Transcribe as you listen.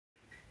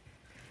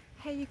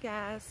Hey you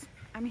guys,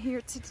 I'm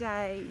here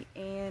today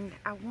and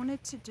I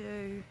wanted to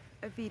do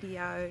a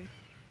video.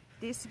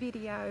 This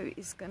video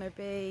is going to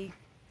be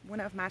one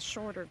of my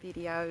shorter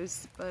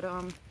videos, but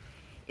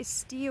it's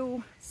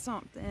still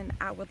something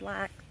I would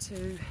like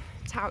to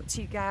talk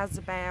to you guys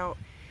about,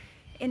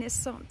 and it's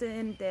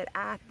something that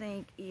I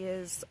think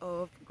is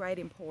of great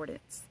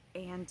importance.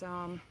 And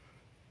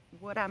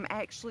what I'm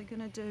actually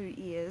going to do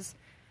is,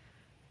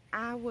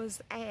 I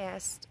was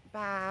asked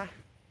by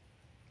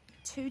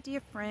two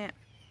different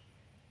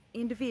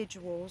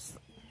individuals,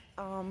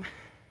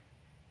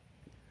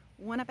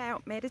 one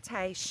about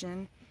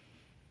meditation,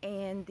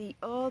 and the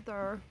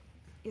other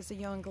is a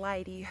young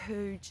lady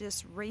who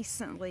just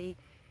recently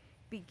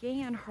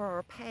began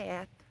her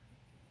path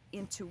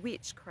into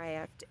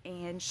witchcraft,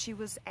 and she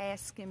was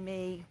asking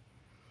me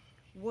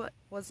what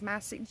was my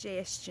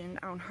suggestion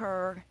on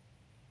her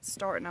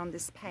starting on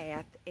this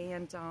path.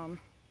 And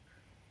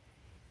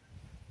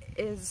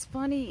as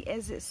funny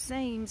as it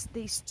seems,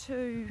 these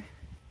two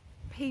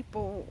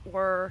people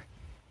were,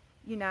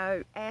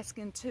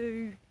 asking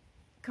two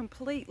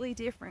completely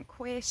different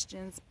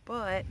questions,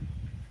 but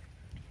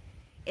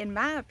in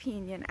my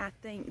opinion, I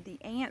think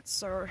the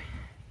answer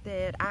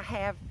that I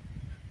have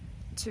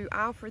to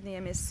offer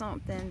them is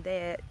something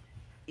that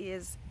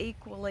is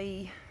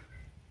equally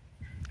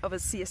of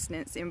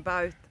assistance in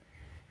both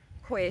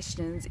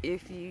questions,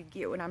 if you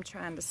get what I'm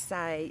trying to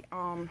say.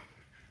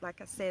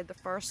 Like I said, the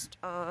first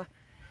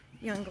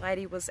young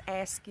lady was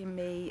asking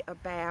me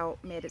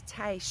about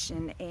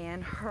meditation,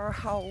 and her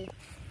whole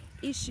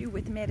issue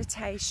with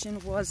meditation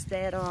was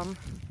that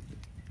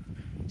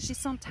she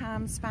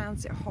sometimes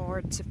finds it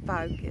hard to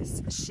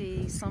focus.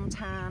 She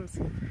sometimes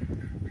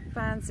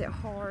finds it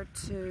hard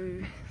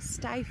to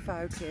stay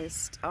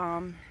focused.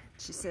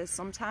 She says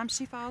sometimes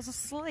she falls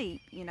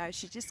asleep.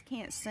 She just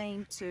can't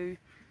seem to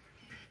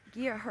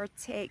get her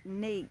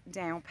technique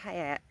down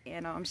pat.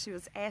 And she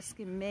was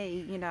asking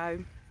me,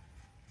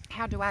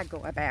 how do I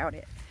go about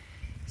it?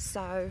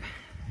 So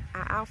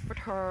I offered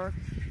her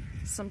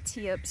some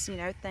tips,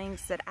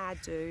 things that I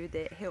do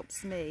that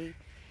helps me.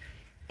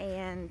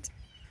 And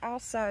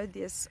also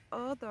this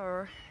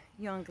other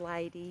young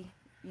lady,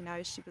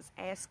 she was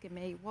asking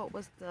me what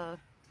was the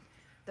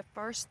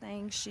first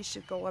thing she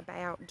should go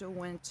about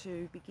doing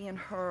to begin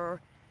her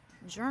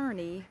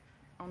journey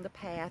on the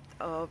path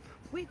of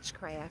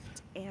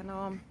witchcraft. And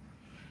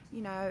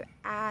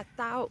I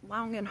thought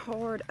long and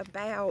hard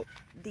about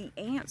the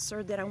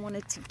answer that I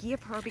wanted to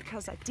give her,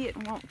 because I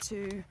didn't want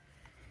to,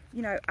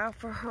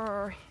 offer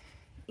her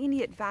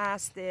any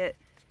advice that,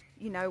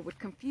 would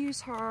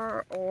confuse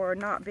her or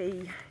not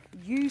be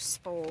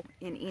useful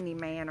in any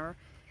manner.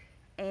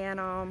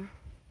 And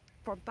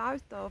for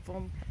both of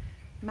them,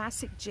 my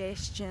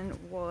suggestion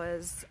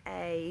was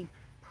a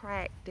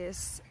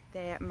practice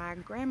that my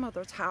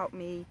grandmother taught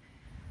me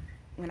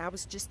when I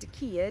was just a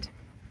kid.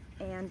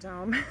 And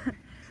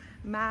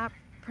my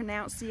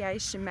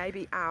pronunciation may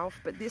be off,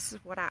 but this is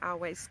what I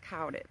always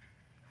called it.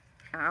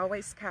 I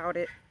always called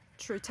it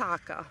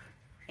Trataka.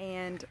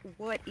 And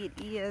what it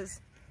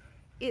is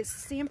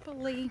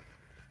simply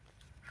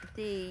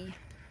the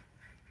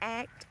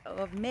act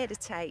of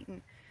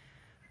meditating.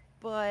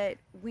 But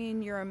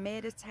when you're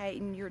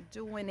meditating, you're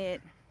doing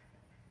it,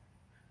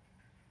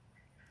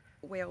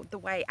 well, the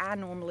way I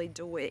normally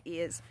do it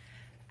is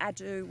I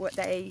do what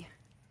they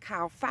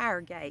call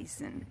fire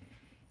gazing.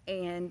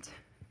 And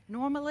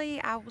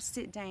normally I will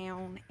sit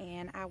down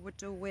and I would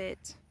do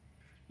it,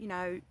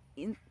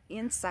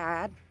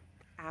 inside.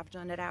 I've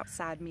done it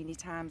outside many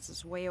times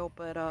as well,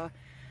 but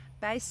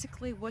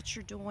basically what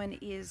you're doing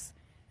is,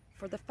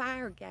 for the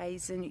fire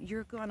gazing,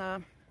 you're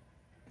gonna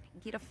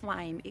get a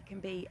flame. It can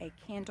be a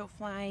candle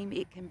flame,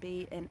 it can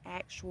be an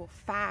actual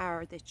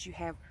fire that you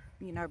have,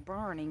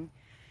 burning.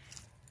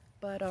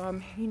 But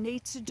you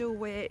need to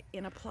do it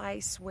in a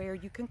place where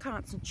you can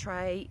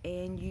concentrate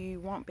and you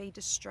won't be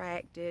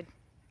distracted.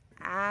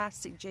 I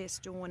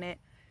suggest doing it,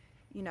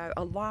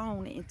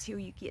 alone until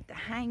you get the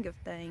hang of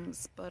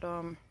things. But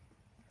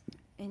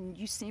and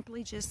you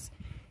simply just,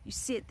 you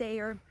sit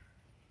there,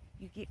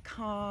 you get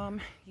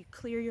calm, you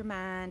clear your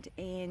mind,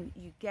 and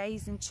you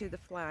gaze into the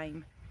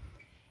flame.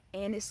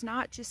 And it's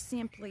not just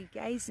simply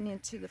gazing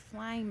into the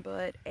flame,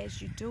 but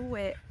as you do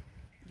it,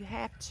 you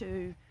have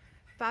to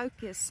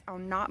focus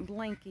on not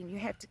blinking. You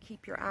have to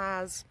keep your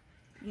eyes,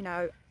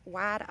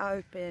 wide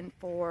open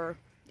for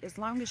as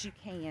long as you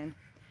can.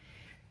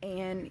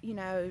 And,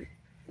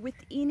 with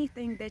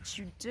anything that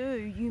you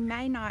do, you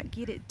may not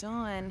get it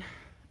done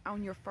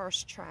on your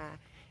first try.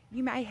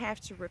 You may have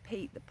to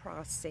repeat the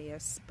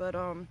process, but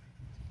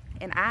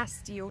and I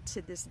still,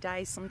 to this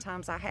day,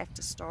 sometimes I have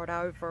to start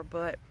over.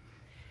 But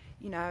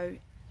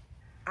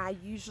I'll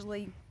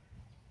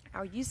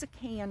use a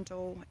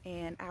candle,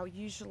 and I'll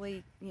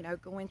usually,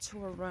 go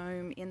into a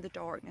room in the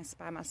darkness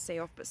by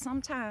myself. But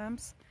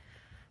sometimes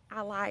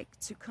I like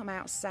to come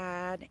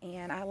outside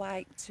and I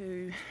like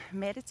to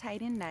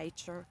meditate in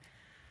nature.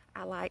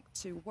 I like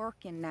to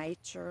work in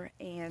nature.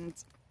 And,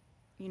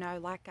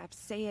 like I've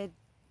said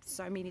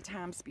so many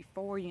times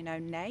before,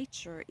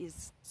 nature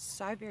is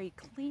so very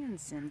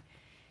cleansing.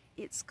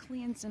 it's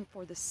cleansing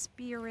for the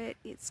spirit,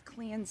 it's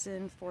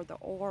cleansing for the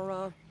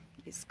aura,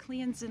 it's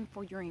cleansing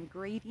for your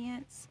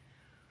ingredients,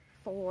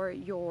 for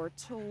your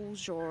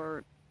tools,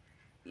 your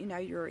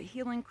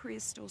healing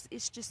crystals.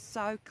 It's just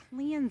so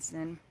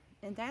cleansing.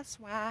 And that's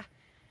why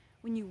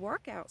when you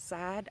work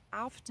outside,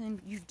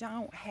 often you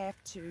don't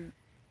have to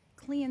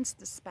cleanse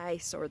the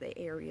space or the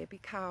area,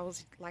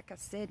 because like I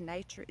said,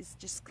 nature is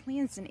just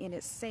cleansing in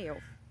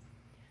itself.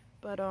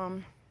 But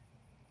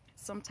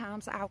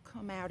sometimes I'll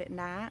come out at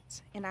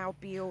night and I'll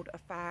build a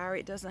fire.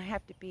 It doesn't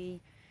have to be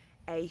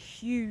a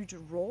huge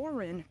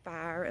roaring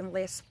fire,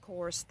 unless of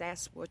course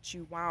that's what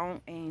you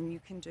want and you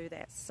can do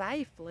that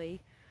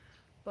safely.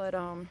 But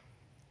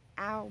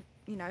I'll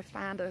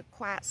find a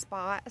quiet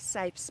spot, a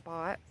safe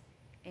spot,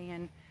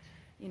 and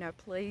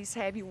please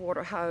have your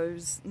water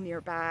hose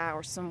nearby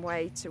or some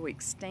way to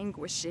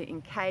extinguish it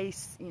in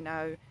case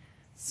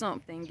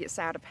something gets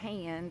out of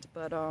hand.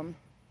 But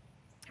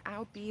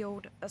I'll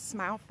build a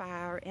small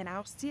fire and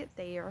I'll sit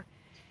there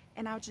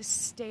and I'll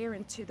just stare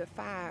into the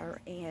fire,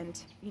 and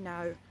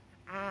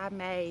I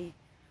may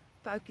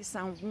focus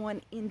on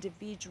one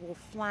individual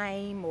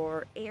flame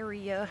or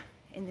area,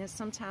 and then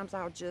sometimes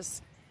I'll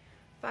just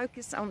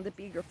focus on the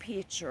bigger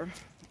picture.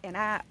 And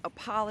I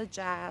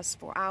apologize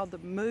for all the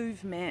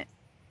movement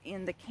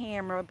in the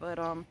camera, but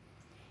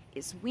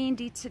it's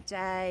windy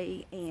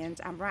today and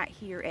I'm right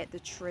here at the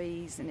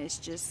trees, and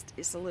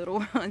it's a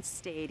little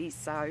unsteady.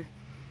 So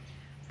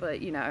but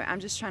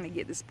I'm just trying to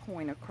get this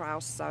point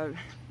across, so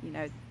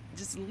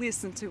just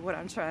listen to what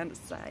I'm trying to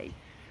say.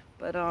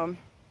 But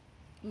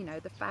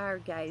the fire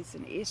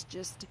gazing is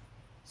just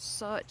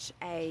such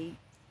a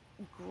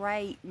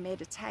great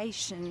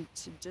meditation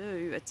to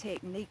do, a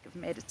technique of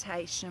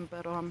meditation.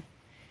 But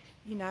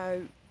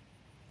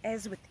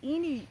as with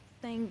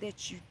anything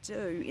that you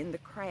do in the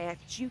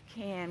craft, you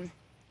can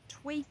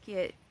tweak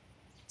it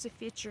to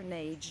fit your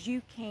needs.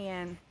 You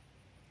can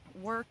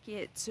work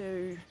it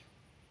to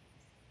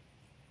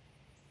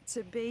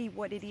be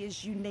what it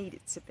is you need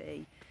it to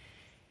be.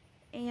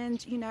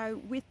 And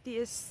with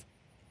this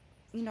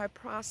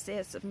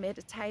process of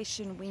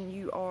meditation, when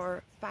you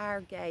are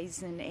fire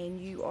gazing and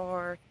you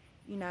are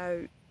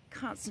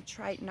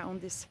concentrating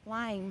on this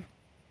flame,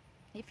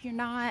 if you're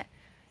not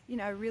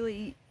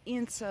really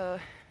into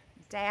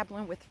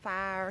dabbling with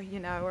fire,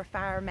 or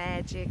fire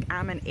magic,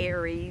 I'm an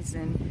Aries,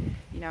 and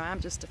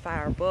I'm just a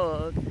fire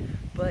bug.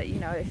 But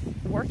if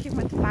working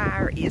with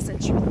fire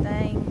isn't your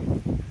thing,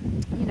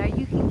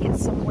 you can get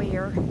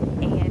somewhere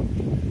and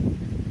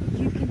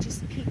you can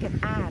just pick an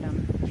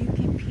item. You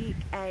can pick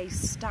a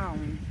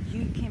stone.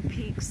 You can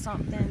pick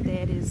something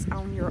that is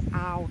on your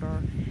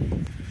altar.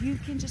 You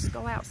can just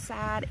go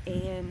outside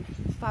and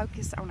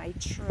focus on a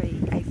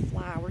tree, a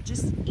flower,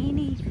 just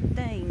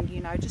anything,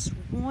 just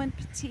one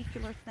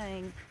particular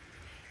thing,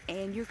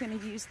 and you're going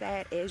to use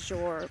that as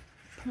your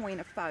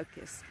point of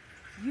focus.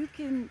 You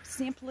can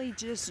simply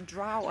just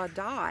draw a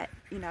dot,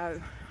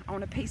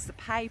 on a piece of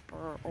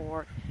paper,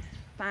 or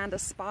find a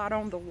spot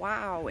on the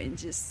wall and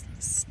just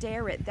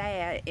stare at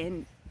that,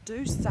 and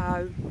do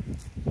so,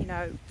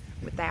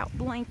 without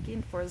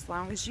blinking for as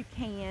long as you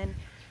can.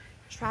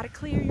 Try to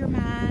clear your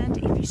mind.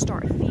 If you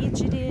start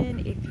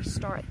fidgeting, if you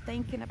start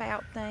thinking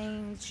about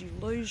things, you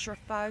lose your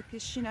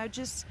focus,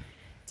 just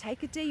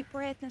take a deep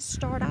breath and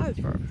start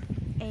over.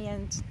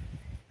 And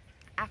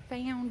I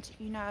found,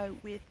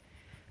 with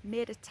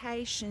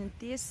meditation,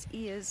 this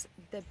is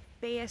the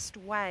best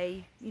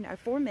way,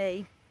 for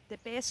me, the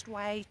best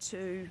way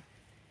to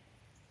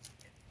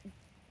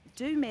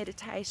do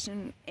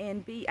meditation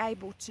and be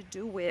able to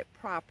do it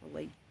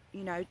properly,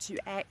 to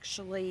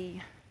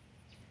actually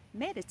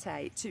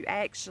meditate, to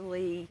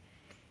actually,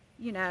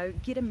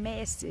 get a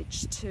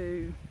message,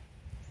 to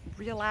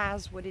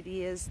realize what it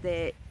is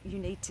that you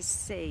need to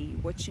see,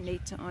 what you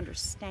need to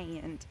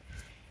understand.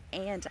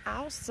 And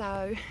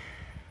also,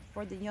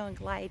 for the young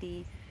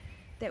lady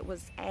that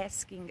was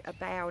asking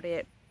about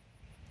it,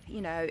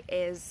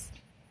 as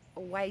a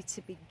way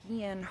to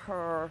begin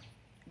her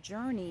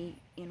journey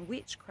in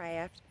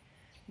witchcraft,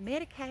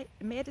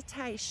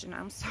 meditation,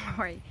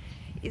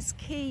 is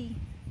key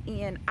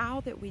in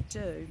all that we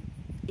do.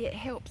 It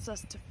helps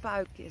us to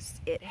focus.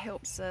 It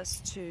helps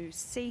us to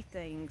see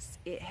things.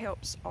 It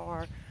helps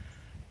our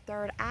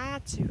third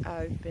eye to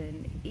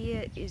open.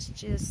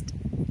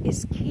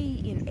 It's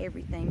key in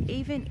everything,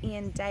 even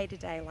in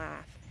day-to-day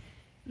life.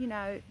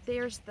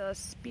 There's the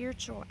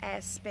spiritual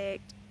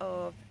aspect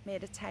of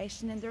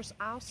meditation, and there's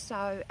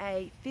also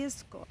a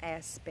physical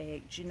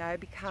aspect,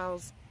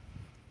 because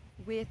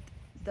with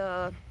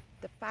the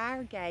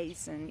fire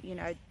gazing,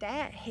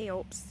 that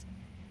helps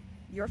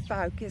your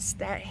focus,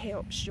 that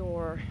helps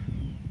your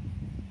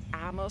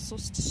eye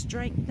muscles to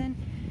strengthen,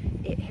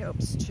 it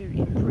helps to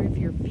improve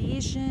your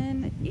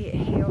vision, it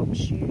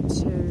helps you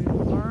to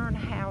learn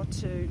how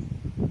to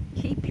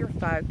keep your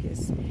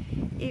focus.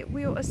 It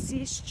will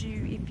assist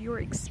you if you're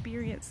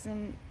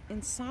experiencing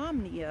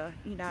insomnia,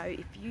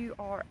 if you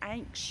are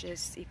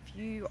anxious, if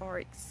you are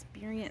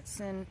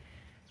experiencing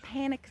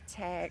panic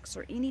attacks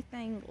or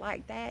anything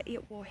like that.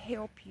 It will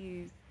help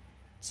you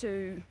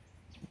to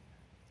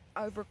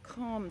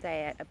overcome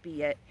that a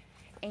bit.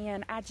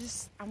 And I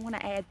want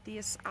to add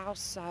this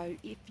also.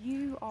 If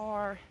you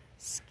are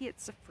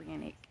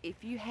schizophrenic,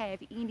 if you have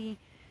any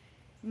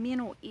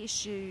mental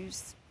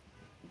issues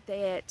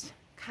that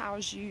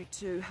cause you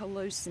to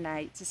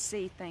hallucinate, to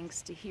see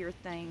things, to hear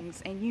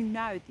things, and you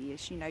know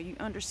this, you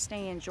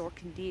understand your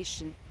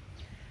condition,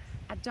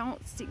 I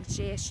don't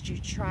suggest you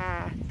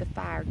try the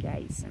fire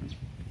gazing,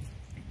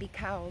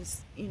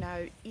 because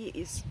it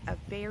is a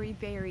very,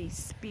 very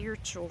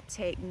spiritual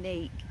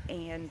technique,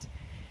 and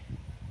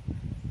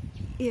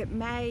it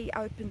may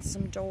open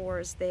some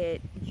doors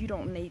that you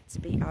don't need to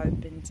be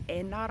opened.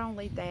 And not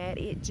only that,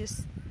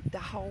 the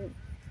whole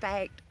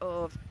fact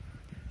of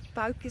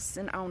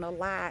focusing on a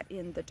light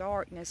in the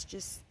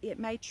darkness, it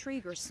may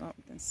trigger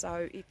something.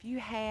 So if you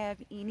have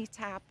any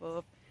type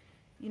of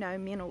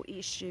mental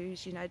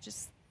issues,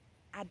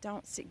 I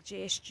don't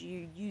suggest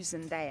you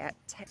using that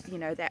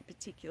that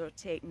particular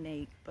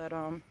technique. But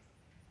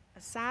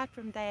aside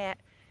from that,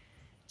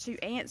 to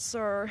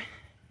answer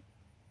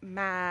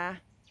my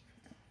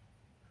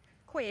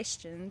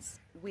questions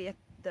with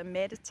the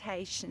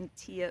meditation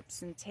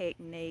tips and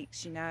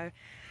techniques,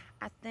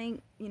 I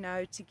think,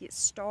 to get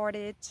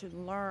started, to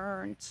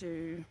learn,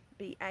 to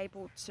be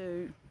able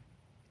to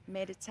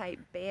meditate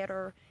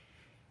better,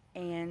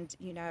 and,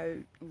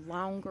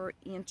 longer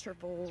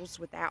intervals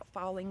without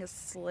falling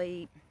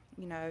asleep,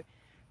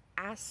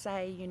 I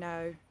say,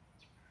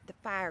 the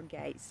fire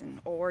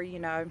gazing, or,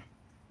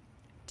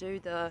 do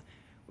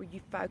where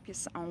you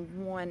focus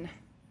on one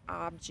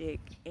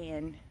object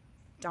and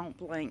don't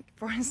blink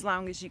for as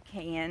long as you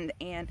can.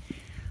 And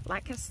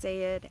like I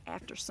said,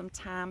 after some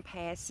time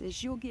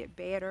passes, you'll get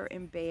better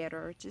and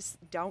better. Just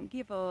don't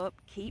give up,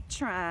 keep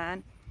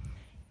trying,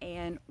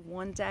 and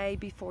one day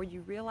before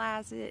you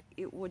realize it,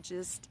 it will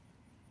just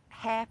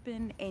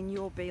happen, and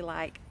you'll be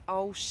like,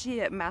 oh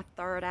shit, my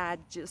third eye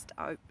just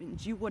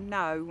opened. You will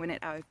know when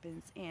it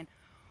opens, and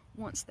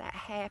once that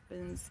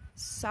happens,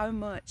 so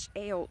much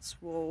else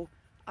will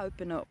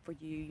open up for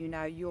you.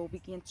 You'll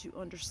begin to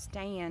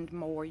understand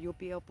more. You'll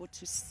be able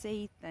to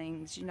see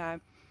things,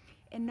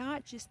 and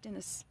not just in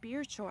a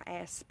spiritual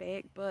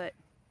aspect, but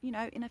in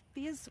a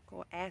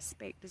physical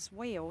aspect as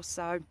well.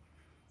 So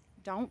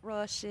don't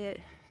rush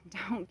it,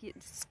 don't get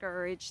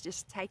discouraged,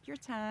 just take your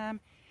time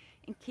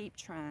and keep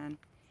trying.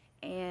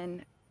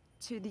 And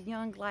to the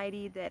young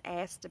lady that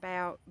asked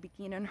about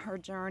beginning her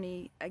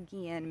journey,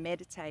 again,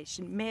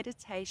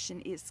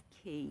 meditation is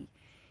key.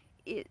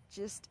 It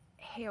just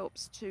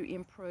helps to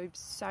improve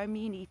so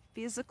many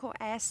physical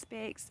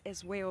aspects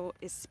as well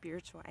as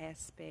spiritual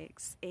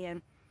aspects.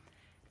 And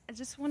I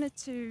just wanted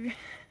to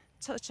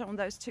touch on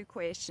those two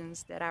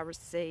questions that I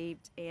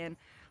received. And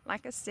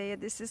like I said,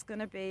 this is going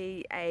to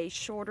be a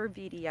shorter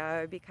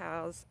video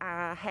because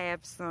I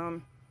have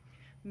some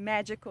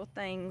magical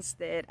things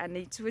that I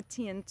need to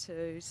attend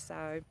to.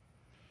 So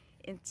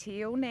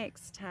until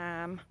next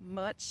time,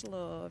 much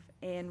love,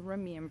 and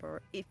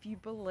remember, if you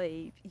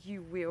believe,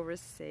 you will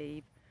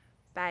receive.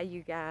 Bye,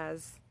 you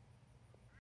guys.